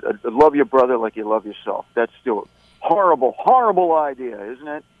 love your brother like you love yourself. That's still horrible, horrible idea, isn't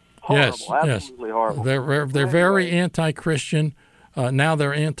it? Horrible, yes, absolutely horrible. They're very anti-Christian. Now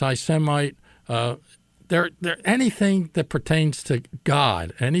they're anti-Semite. They're anything that pertains to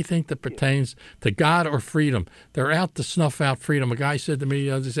God, anything that pertains to God or freedom. They're out to snuff out freedom. A guy said to me,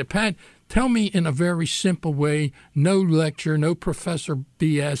 they said, Pat, tell me in a very simple way, no lecture, no professor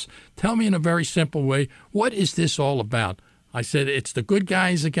BS. Tell me in a very simple way, what is this all about? I said, it's the good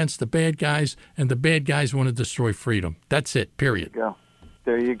guys against the bad guys, and the bad guys want to destroy freedom. That's it, period.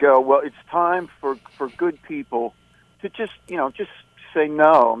 There you go. Well, it's time for good people to just say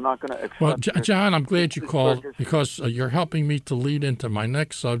no. I'm not going to accept. Well, John, I'm glad you called because you're helping me to lead into my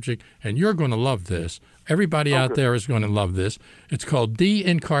next subject, and you're going to love this. Everybody out there is going to love this. It's called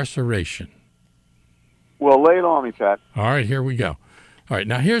de-incarceration. Well, lay it on me, Pat. All right, here we go. All right,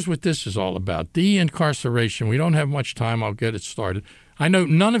 now here's what this is all about. De-incarceration. We don't have much time. I'll get it started. I know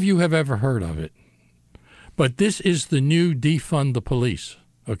none of you have ever heard of it, but this is the new defund the police,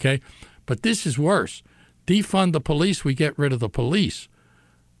 okay? But this is worse. Defund the police, we get rid of the police.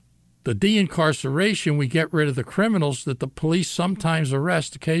 The de-incarceration, we get rid of the criminals that the police sometimes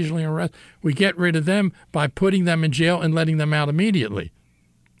arrest, occasionally arrest. We get rid of them by putting them in jail and letting them out immediately.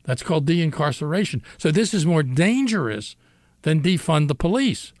 That's called de-incarceration. So this is more dangerous than defund the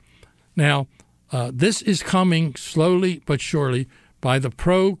police. Now, this is coming slowly but surely by the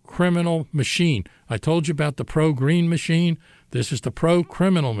pro-criminal machine. I told you about the pro-green machine. This is the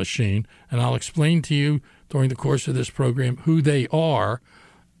pro-criminal machine, and I'll explain to you during the course of this program who they are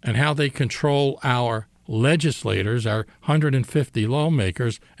and how they control our legislators, our 150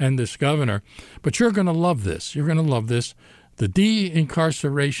 lawmakers, and this governor. But you're going to love this. You're going to love this. The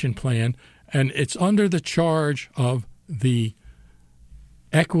de-incarceration plan, and it's under the charge of the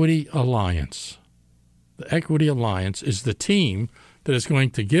Equity Alliance. The Equity Alliance is the team that is going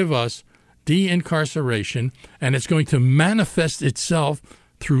to give us de-incarceration, and it's going to manifest itself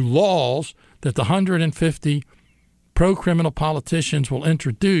through laws that the 150 pro-criminal politicians will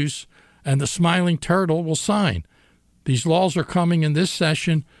introduce and the Smiling Turtle will sign. These laws are coming in this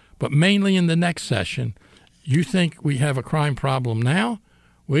session, but mainly in the next session. You think we have a crime problem now?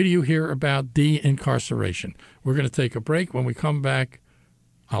 Wait till you hear about de-incarceration. We're going to take a break. When we come back,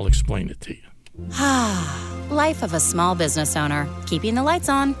 I'll explain it to you. Life of a small business owner. Keeping the lights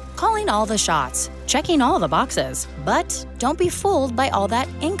on, calling all the shots, checking all the boxes. But don't be fooled by all that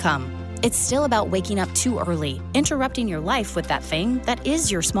income. It's still about waking up too early, interrupting your life with that thing that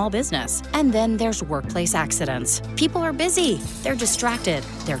is your small business. And then there's workplace accidents. People are busy, they're distracted,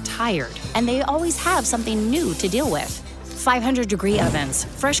 they're tired, and they always have something new to deal with. 500-degree ovens,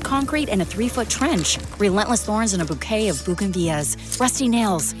 fresh concrete in a 3-foot trench, relentless thorns in a bouquet of bougainvilleas, rusty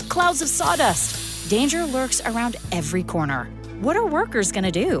nails, clouds of sawdust. Danger lurks around every corner. What are workers going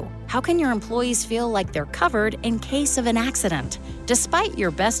to do? How can your employees feel like they're covered in case of an accident? Despite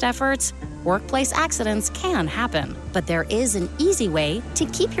your best efforts, workplace accidents can happen, but there is an easy way to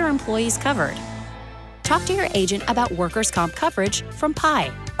keep your employees covered. Talk to your agent about workers' comp coverage from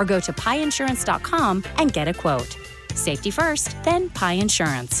Pi, or go to piinsurance.com and get a quote. Safety first, then Pi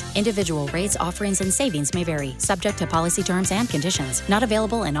Insurance. Individual rates, offerings, and savings may vary, subject to policy terms and conditions. Not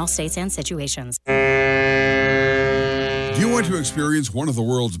available in all states and situations. Do you want to experience one of the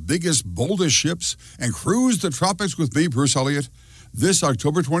world's biggest, boldest ships and cruise the tropics with me, Bruce Elliott? This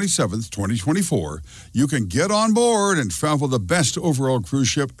October 27th, 2024, you can get on board and travel the best overall cruise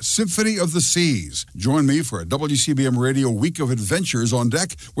ship, Symphony of the Seas. Join me for a WCBM Radio Week of Adventures on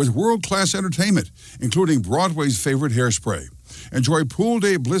deck with world-class entertainment, including Broadway's favorite Hairspray. Enjoy pool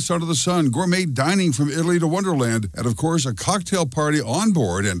day bliss under the sun, gourmet dining from Italy to Wonderland, and of course a cocktail party on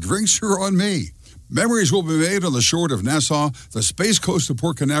board, and drinks are on me. Memories will be made on the shore of Nassau, the Space Coast of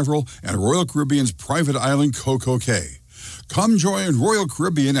Port Canaveral, and Royal Caribbean's private island, Coco Cay. Come join Royal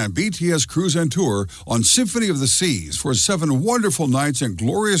Caribbean and BTS Cruise and Tour on Symphony of the Seas for 7 wonderful nights and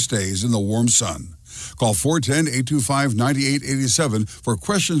glorious days in the warm sun. Call 410-825-9887 for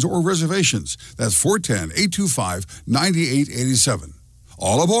questions or reservations. That's 410-825-9887.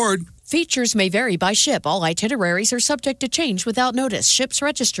 All aboard. Features may vary by ship. All itineraries are subject to change without notice. Ship's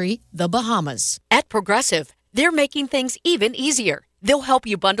registry, the Bahamas. At Progressive, they're making things even easier. They'll help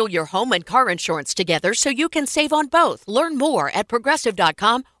you bundle your home and car insurance together so you can save on both. Learn more at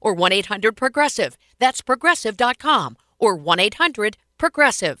Progressive.com or 1-800-PROGRESSIVE. That's Progressive.com or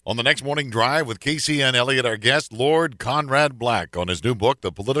 1-800-PROGRESSIVE. On the next morning drive with Casey and Elliott, our guest, Lord Conrad Black, on his new book,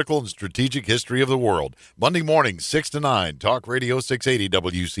 The Political and Strategic History of the World. Monday morning, 6 to 9, Talk Radio 680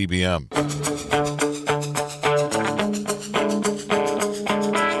 WCBM.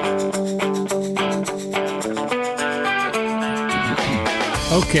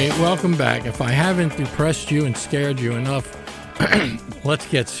 Okay, welcome back. If I haven't depressed you and scared you enough, let's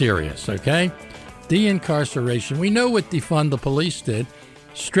get serious, okay? De-incarceration. We know what Defund the Police did.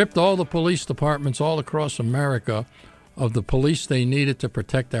 Stripped all the police departments all across America of the police they needed to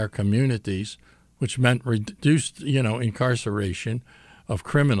protect our communities, which meant reduced, incarceration of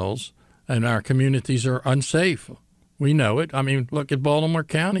criminals, and our communities are unsafe. We know it. I mean, look at Baltimore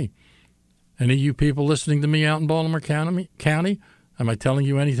County. Any of you people listening to me out in Baltimore County? Am I telling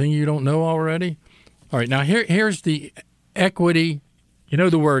you anything you don't know already? All right, now here's the equity. You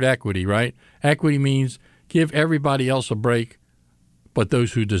know the word equity, right? Equity means give everybody else a break, but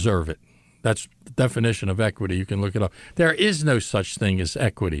those who deserve it. That's the definition of equity. You can look it up. There is no such thing as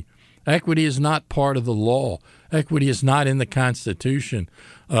equity. Equity is not part of the law. Equity is not in the Constitution.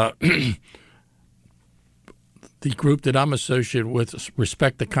 The group that I'm associated with,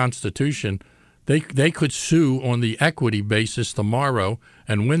 Respect the Constitution, They could sue on the equity basis tomorrow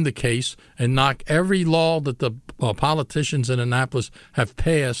and win the case and knock every law that the politicians in Annapolis have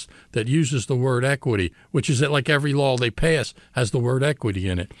passed that uses the word equity, which is that like every law they pass has the word equity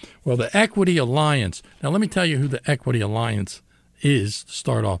in it. Well, the Equity Alliance, now let me tell you who the Equity Alliance is to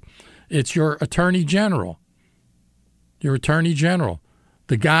start off. It's your Attorney General. Your Attorney General,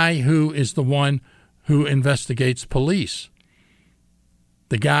 the guy who is the one who investigates police.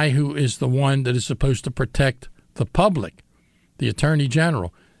 The guy who is the one that is supposed to protect the public, the Attorney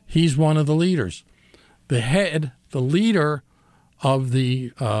General. He's one of the leaders. The leader of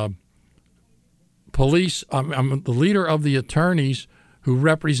the police, the leader of the attorneys who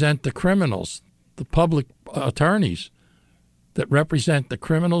represent the criminals, the public attorneys that represent the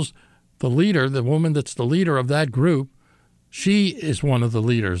criminals, the leader, the woman that's the leader of that group, she is one of the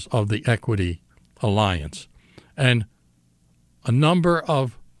leaders of the Equity Alliance. And a number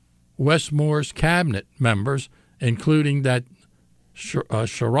of Westmore's cabinet members, including that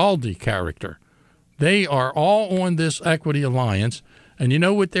Schiraldi character, they are all on this Equity Alliance. And you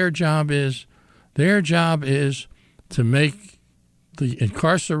know what their job is? Their job is to make the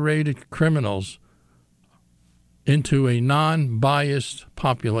incarcerated criminals into a non-biased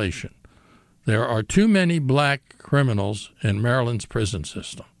population. There are too many black criminals in Maryland's prison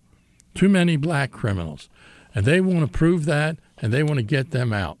system. Too many black criminals. And they want to prove that, and they want to get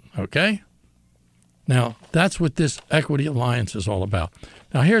them out, okay? Now, that's what this Equity Alliance is all about.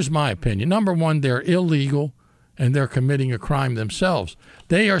 Now, here's my opinion. Number one, they're illegal, and they're committing a crime themselves.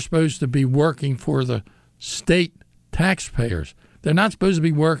 They are supposed to be working for the state taxpayers. They're not supposed to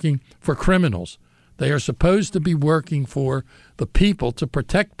be working for criminals. They are supposed to be working for the people to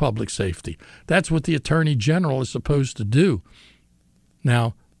protect public safety. That's what the Attorney General is supposed to do.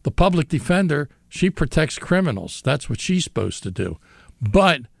 Now, the public defender, she protects criminals. That's what she's supposed to do.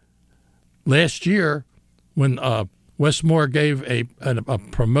 But last year, when Westmore gave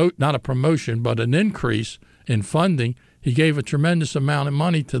not a promotion, but an increase in funding. He gave a tremendous amount of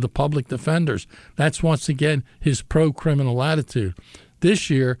money to the public defenders. That's, once again, his pro-criminal attitude. This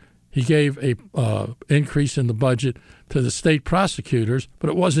year, he gave a increase in the budget to the state prosecutors,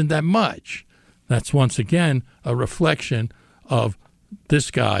 but it wasn't that much. That's, once again, a reflection of this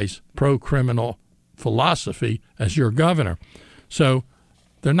guy's pro-criminal philosophy as your governor. So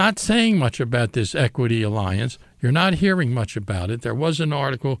they're not saying much about this equity alliance. You're not hearing much about it. There was an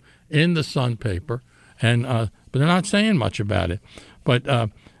article in the Sun paper, but they're not saying much about it. But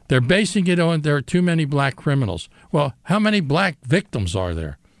they're basing it on there are too many black criminals. Well, how many black victims are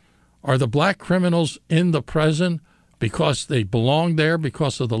there? Are the black criminals in the prison because they belong there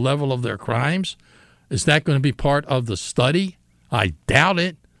because of the level of their crimes? Is that going to be part of the study? I doubt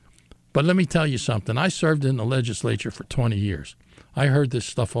it. But let me tell you something. I served in the legislature for 20 years. I heard this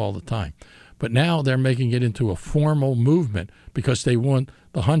stuff all the time. But now they're making it into a formal movement because they want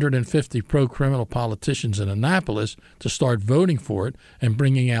the 150 pro-criminal politicians in Annapolis to start voting for it and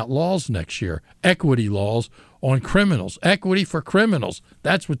bringing out laws next year, equity laws on criminals, equity for criminals.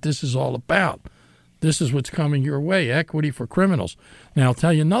 That's what this is all about. This is what's coming your way, equity for criminals. Now, I'll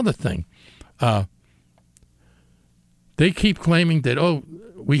tell you another thing. They keep claiming that,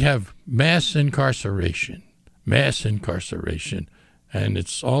 we have mass incarceration, and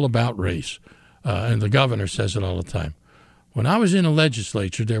it's all about race. And the governor says it all the time. When I was in the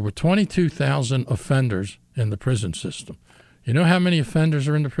legislature, there were 22,000 offenders in the prison system. You know how many offenders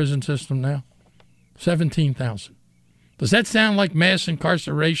are in the prison system now? 17,000. Does that sound like mass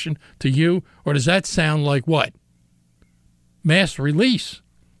incarceration to you, or does that sound like what? Mass release.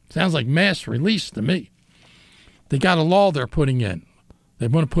 Sounds like mass release to me. They got a law they're putting in. They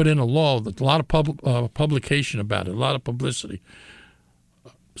want to put in a law, a lot of publication about it, a lot of publicity.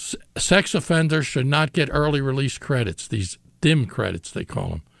 Sex offenders should not get early release credits, these dim credits they call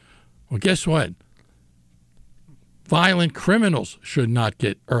them. Well, guess what? Violent criminals should not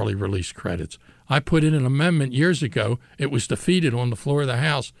get early release credits. I put in an amendment years ago. It was defeated on the floor of the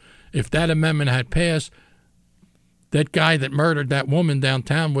House. If that amendment had passed, that guy that murdered that woman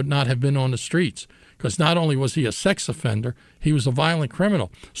downtown would not have been on the streets, because not only was he a sex offender, he was a violent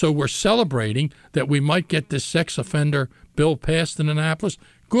criminal. So we're celebrating that we might get this sex offender bill passed in Annapolis.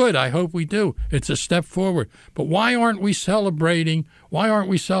 Good, I hope we do. It's a step forward. But why aren't we celebrating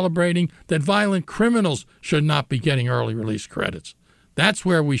that violent criminals should not be getting early release credits? That's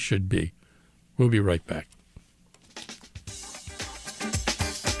where we should be. We'll be right back.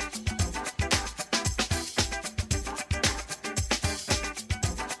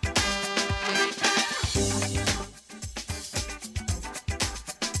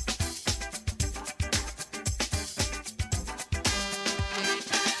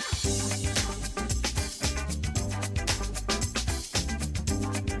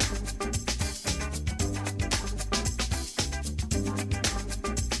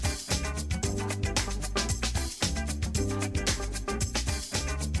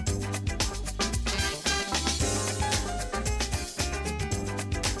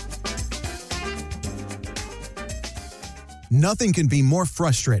 Nothing can be more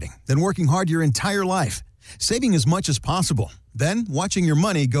frustrating than working hard your entire life, saving as much as possible, then watching your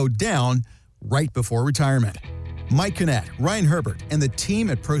money go down right before retirement. Mike Kinnett, Ryan Herbert, and the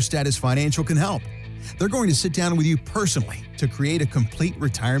team at ProStatus Financial can help. They're going to sit down with you personally to create a complete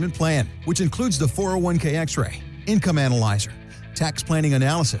retirement plan, which includes the 401k X-ray, income analyzer, tax planning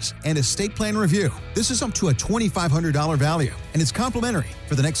analysis, and estate plan review. This is up to a $2,500 value, and it's complimentary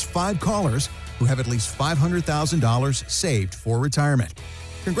for the next 5 callers who have at least $500,000 saved for retirement.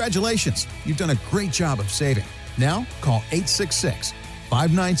 Congratulations, you've done a great job of saving. Now, call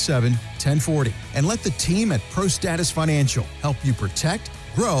 866-597-1040 and let the team at ProStatus Financial help you protect,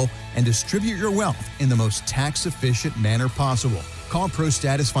 grow, and distribute your wealth in the most tax-efficient manner possible. Call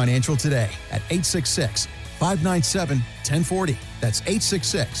ProStatus Financial today at 866-597-1040. That's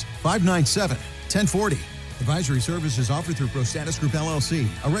 866-597-1040. Advisory services offered through ProStatus Group LLC,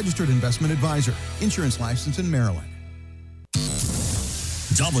 a registered investment advisor. Insurance license in Maryland.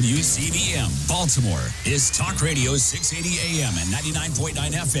 WCBM Baltimore is Talk Radio 680 AM and 99.9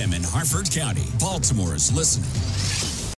 FM in Harford County. Baltimore's listening.